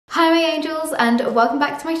Hi my angels and welcome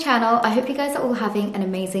back to my channel. I hope you guys are all having an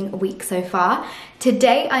amazing week so far.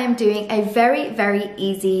 Today I am doing a very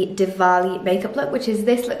easy Diwali makeup look, which is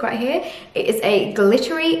this look right here. It is a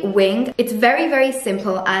glittery wing. It's very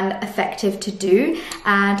simple and effective to do,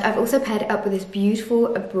 and I've also paired it up with this beautiful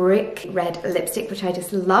brick red lipstick, which I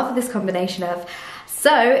just love this combination of.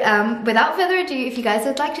 So without further ado, if you guys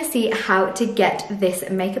would like to see how to get this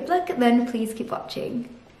makeup look, then please keep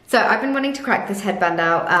watching. So I've been wanting to crack this headband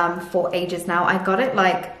out for ages now. I got it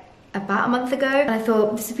like about a month ago and I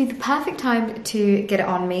thought this would be the perfect time to get it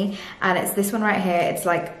on me, and it's this one right here. It's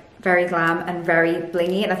like very glam and very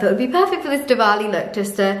blingy, and I thought it would be perfect for this Diwali look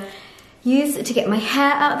just to use to get my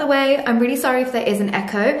hair out of the way. I'm really sorry if there is an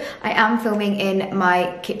echo. I am filming in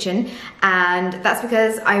my kitchen, and that's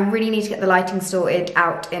because I really need to get the lighting sorted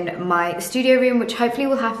out in my studio room, which hopefully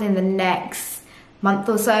will happen in the next month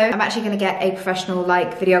or so. I'm actually going to get a professional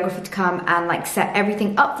like videographer to come and like set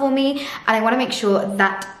everything up for me, and I want to make sure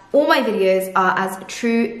that all my videos are as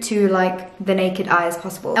true to like the naked eye as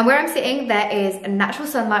possible. And where I'm sitting, there is natural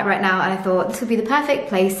sunlight right now, and I thought this would be the perfect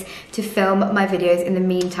place to film my videos in the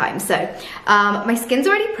meantime. So my skin's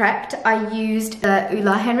already prepped. I used the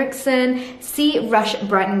Ulla Henriksen C Rush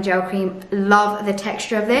Brightening Gel Cream. Love the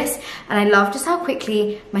texture of this, and I love just how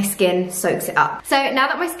quickly my skin soaks it up. So now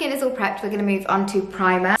that my skin is all prepped, we're gonna move on to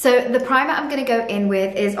primer. So the primer I'm gonna go in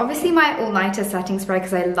with is obviously my all-nighter setting spray,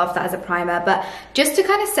 because I love that as a primer, but just to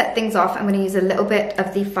kind of set things off, I'm going to use a little bit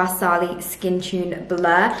of the farsi Skin Tune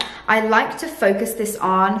Blur. I like to focus this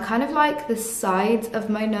on kind of like the sides of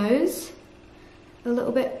my nose, a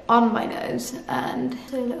little bit on my nose, and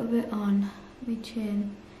a little bit on my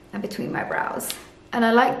chin and between my brows. And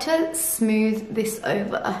I like to smooth this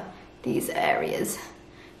over these areas,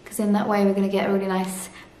 because in that way we're going to get a really nice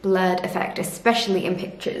blurred effect, especially in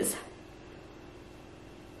pictures.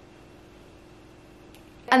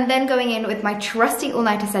 And then going in with my trusty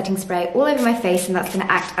all-nighter setting spray all over my face, and that's gonna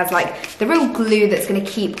act as like the real glue that's gonna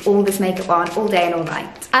keep all this makeup on all day and all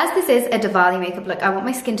night. As this is a Diwali makeup look, I want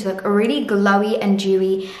my skin to look really glowy and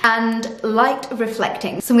dewy and light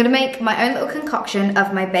reflecting. So I'm gonna make my own little concoction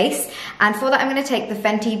of my base, and for that I'm gonna take the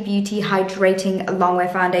Fenty Beauty Hydrating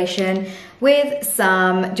Longwear Foundation with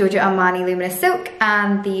some Giorgio Armani Luminous Silk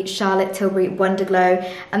and the Charlotte Tilbury Wonder Glow,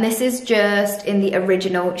 and this is just in the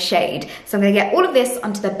original shade. So I'm gonna get all of this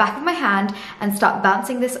onto the back of my hand and start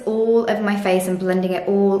bouncing this all over my face and blending it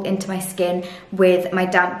all into my skin with my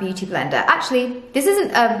damp beauty blender. Actually, this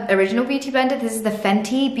isn't an original beauty blender, this is the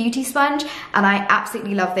Fenty Beauty Sponge, and I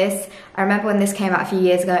absolutely love this. I remember when this came out a few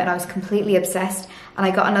years ago and I was completely obsessed, and I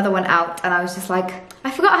got another one out and I was just like, I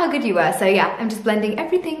forgot how good you were. So yeah, I'm just blending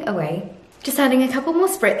everything away. Just adding a couple more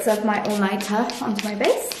spritz of my all-nighter onto my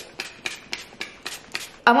base.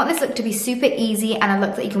 I want this look to be super easy and a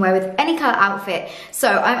look that you can wear with any color outfit. So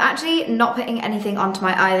I'm actually not putting anything onto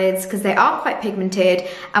my eyelids because they are quite pigmented,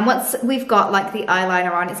 and once we've got like the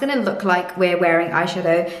eyeliner on, it's gonna look like we're wearing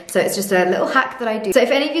eyeshadow. So it's just a little hack that I do. So if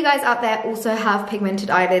any of you guys out there also have pigmented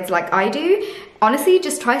eyelids like I do, honestly,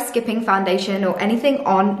 just try skipping foundation or anything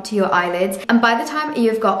on to your eyelids, and by the time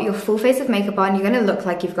you've got your full face of makeup on, you're gonna look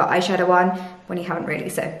like you've got eyeshadow on when you haven't really.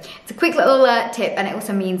 So it's a quick little tip, and it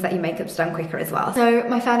also means that your makeup's done quicker as well. So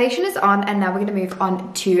my foundation is on, and now we're gonna move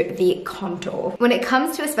on to the contour. When it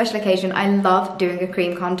comes to a special occasion, I love doing a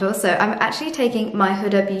cream contour, so I'm actually taking my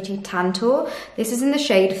Huda Beauty Tantour. This is in the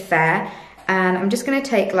shade Fair, and I'm just gonna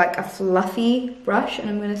take like a fluffy brush and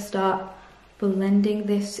I'm gonna start blending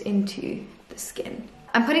this into the skin.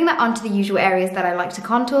 I'm putting that onto the usual areas that I like to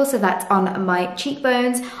contour, so that's on my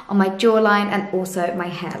cheekbones, on my jawline, and also my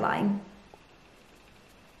hairline.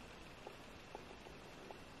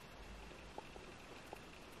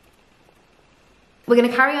 We're going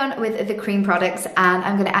to carry on with the cream products, and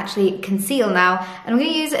I'm going to actually conceal now, and I'm going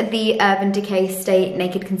to use the Urban Decay Stay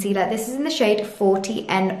Naked Concealer. This is in the shade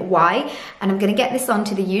 40NY, and I'm going to get this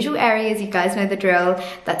onto the usual areas. You guys know the drill.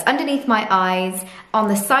 That's underneath my eyes, on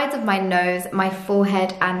the sides of my nose, my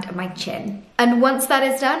forehead, and my chin. And once that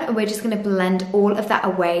is done, we're just going to blend all of that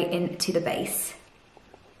away into the base.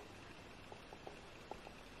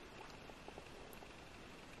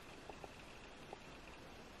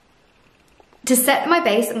 To set my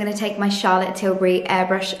base, I'm going to take my Charlotte Tilbury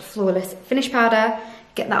Airbrush Flawless Finish Powder,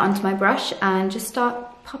 get that onto my brush, and just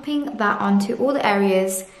start popping that onto all the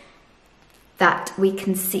areas that we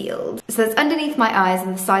concealed. So it's underneath my eyes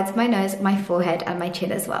and the sides of my nose, my forehead, and my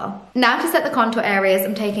chin as well. Now to set the contour areas,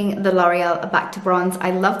 I'm taking the L'Oreal Back to Bronze.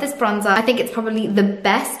 I love this bronzer. I think it's probably the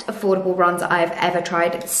best affordable bronzer I've ever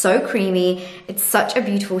tried. It's so creamy. It's such a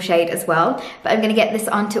beautiful shade as well. But I'm gonna get this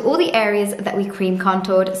onto all the areas that we cream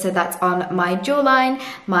contoured. So that's on my jawline,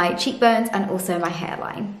 my cheekbones, and also my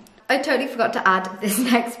hairline. I totally forgot to add this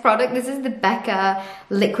next product. This is the Becca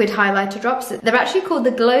liquid highlighter drops. They're actually called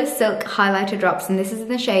the Glow Silk highlighter drops, and this is in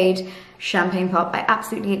the shade Champagne Pop. I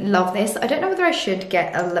absolutely love this. I don't know whether I should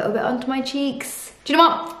get a little bit onto my cheeks. Do you know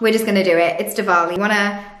what? We're just gonna do it. It's Diwali. You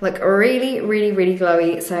wanna look really, really, really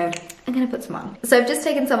glowy, so I'm gonna put some on. So I've just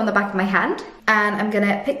taken some on the back of my hand, and I'm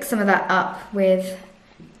gonna pick some of that up with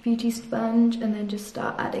beauty sponge and then just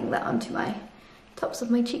start adding that onto my tops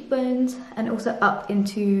of my cheekbones and also up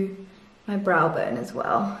into my brow bone as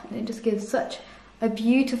well. And it just gives such a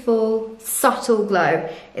beautiful, subtle glow.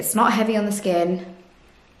 It's not heavy on the skin,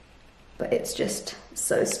 but it's just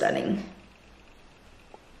so stunning.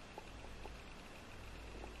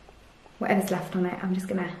 Whatever's left on it, I'm just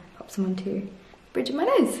gonna pop some onto the bridge of my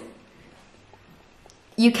nose.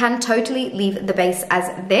 You can totally leave the base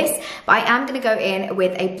as this, but I am gonna go in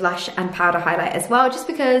with a blush and powder highlight as well, just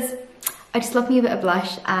because I just love me a bit of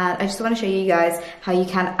blush, and I just want to show you guys how you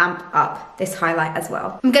can amp up this highlight as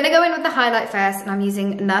well. I'm going to go in with the highlight first, and I'm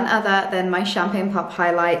using none other than my Champagne Pop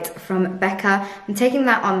highlight from Becca. I'm taking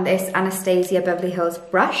that on this Anastasia Beverly Hills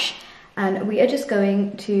brush, and we are just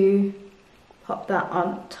going to pop that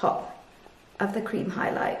on top of the cream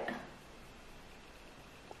highlight.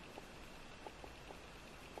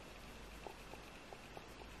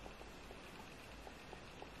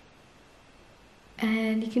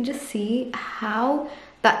 And you can just see how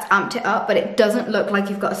that's amped it up, but it doesn't look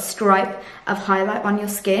like you've got a stripe of highlight on your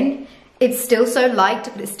skin. It's still so light,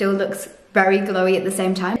 but it still looks very glowy at the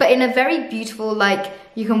same time. But in a very beautiful, like,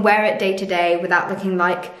 you can wear it day to day without looking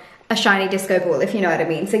like a shiny disco ball, if you know what I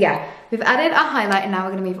mean. So yeah, we've added our highlight, and now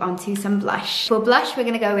we're gonna move on to some blush. For blush, we're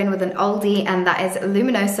gonna go in with an oldie, and that is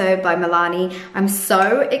Luminoso by Milani. I'm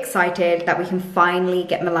so excited that we can finally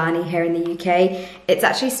get Milani here in the UK. It's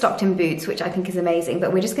actually stocked in Boots, which I think is amazing,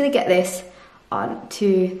 but we're just gonna get this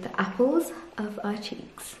onto the apples of our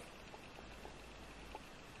cheeks.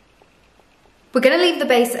 We're gonna leave the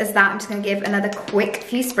base as that. I'm just gonna give another quick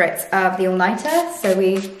few spritz of the all-nighter, so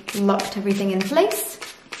we locked everything in place.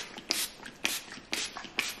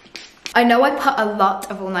 I know I put a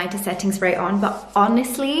lot of all-nighter setting spray on, but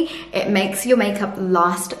honestly, it makes your makeup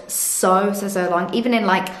last so long, even in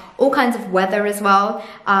like all kinds of weather as well.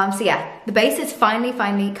 So yeah, the base is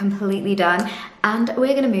finally completely done, and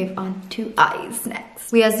we're gonna move on to eyes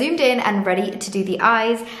next. We are zoomed in and ready to do the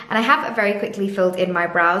eyes, and I have very quickly filled in my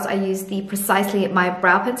brows. I used the Precisely My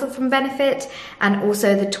Brow Pencil from Benefit, and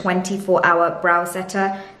also the 24-hour brow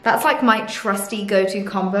setter. That's like my trusty go-to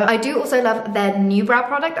combo. I do also love their new brow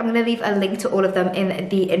product. I'm gonna leave a link to all of them in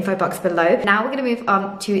the info box below. Now we're gonna move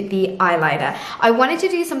on to the eyeliner. I wanted to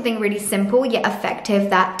do something really simple yet effective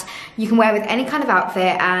that you can wear with any kind of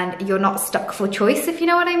outfit and you're not stuck for choice, if you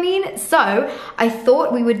know what I mean. So I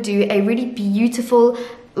thought we would do a really beautiful,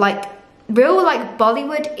 like real like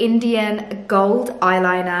Bollywood Indian gold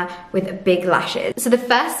eyeliner with big lashes. So the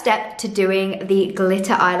first step to doing the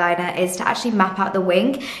glitter eyeliner is to actually map out the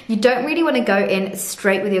wing. You don't really want to go in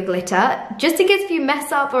straight with your glitter, just in case if you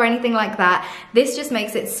mess up or anything like that. This just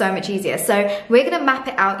makes it so much easier. So we're going to map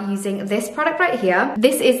it out using this product right here.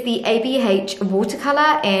 This is the ABH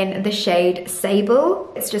watercolor in the shade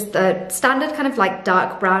Sable. It's just the standard kind of like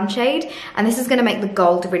dark brown shade, and this is going to make the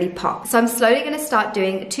gold really pop. So I'm slowly going to start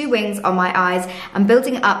doing 2 wings on my eyes. I'm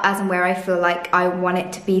building it up as and where I feel like I want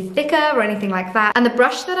it to be thicker or anything like that. And the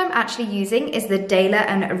brush that I'm actually using is the Dahlia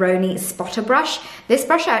and Roni Spotter brush. This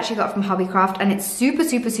brush I actually got from Hobbycraft, and it's super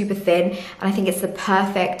thin, and I think it's the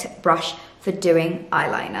perfect brush for doing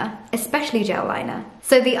eyeliner, especially gel liner.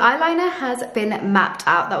 So the eyeliner has been mapped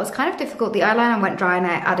out. That was kind of difficult. The eyeliner went dry and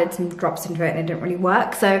I added some drops into it and it didn't really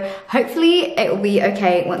work. So hopefully it will be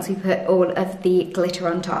okay once we put all of the glitter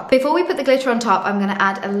on top. Before we put the glitter on top, I'm gonna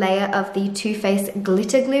add a layer of the Too Faced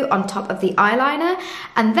glitter glue on top of the eyeliner.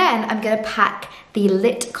 And then I'm gonna pack the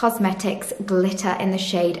Lit Cosmetics glitter in the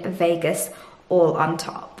shade Vegas all on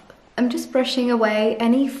top. I'm just brushing away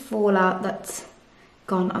any fallout that's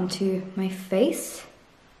gone onto my face.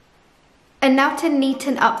 And now to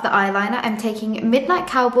neaten up the eyeliner, I'm taking Midnight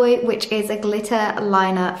Cowboy, which is a glitter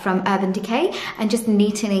liner from Urban Decay, and just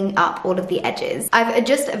neatening up all of the edges. I've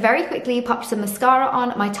just very quickly popped some mascara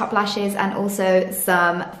on my top lashes and also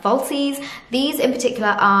some falsies. These in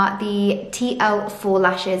particular are the TL4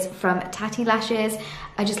 lashes from Tatti Lashes.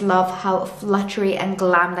 I just love how fluttery and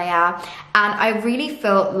glam they are. And I really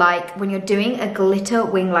feel like when you're doing a glitter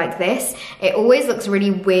wing like this, it always looks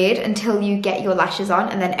really weird until you get your lashes on,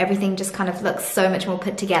 and then everything just kind of looks so much more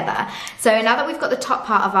put together. So now that we've got the top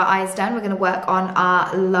part of our eyes done, we're gonna work on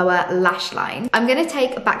our lower lash line. I'm gonna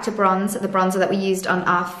take Back to Bronze, the bronzer that we used on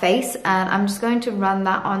our face, and I'm just going to run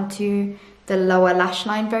that onto the lower lash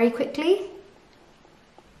line very quickly.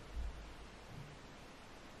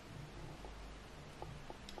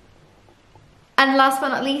 And last but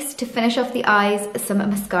not least, to finish off the eyes, some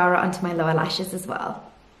mascara onto my lower lashes as well.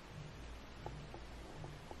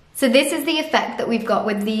 So this is the effect that we've got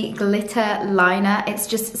with the glitter liner. It's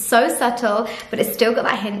just so subtle, but it's still got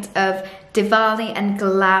that hint of Diwali and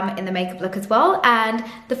glam in the makeup look as well. And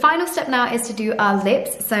the final step now is to do our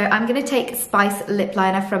lips. So I'm gonna take Spice lip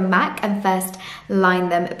liner from MAC and first line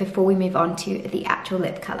them before we move on to the actual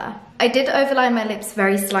lip color. I did overline my lips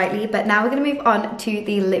very slightly, but now we're gonna move on to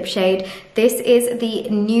the lip shade. This is the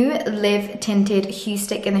new Live Tinted Hue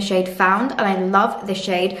Stick in the shade Found, and I love this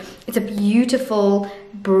shade. It's a beautiful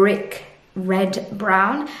brick red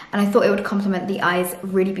brown, and I thought it would complement the eyes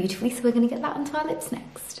really beautifully, so we're gonna get that onto our lips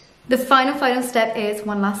next. The final step is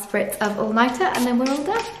one last spritz of All Nighter, and then we're all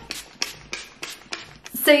done.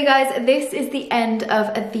 So you guys, this is the end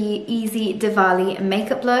of the easy Diwali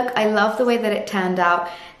makeup look. I love the way that it turned out.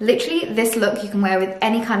 Literally, this look you can wear with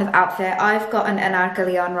any kind of outfit. I've got an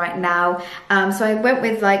anarkali on right now, so I went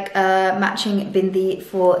with like a matching bindi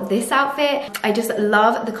for this outfit. I just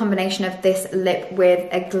love the combination of this lip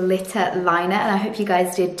with a glitter liner, and I hope you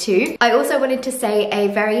guys did too. I also wanted to say a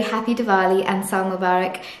very happy Diwali and Sal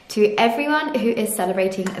Mubarak to everyone who is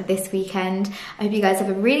celebrating this weekend. I hope you guys have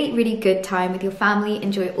a really good time with your family.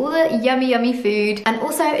 Enjoy all the yummy food, and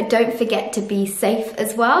also don't forget to be safe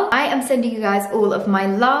as well. I am sending you guys all of my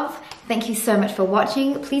love. Thank you so much for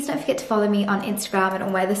watching. Please don't forget to follow me on Instagram and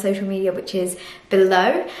on my other social media, which is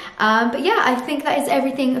below. But yeah, I think that is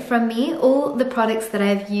everything from me. All the products that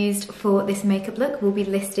I've used for this makeup look will be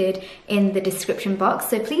listed in the description box,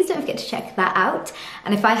 so please don't forget to check that out.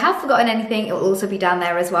 And if I have forgotten anything, it will also be down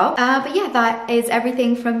there as well. But yeah, that is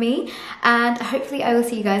everything from me, and hopefully I will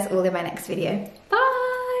see you guys all in my next video. Bye!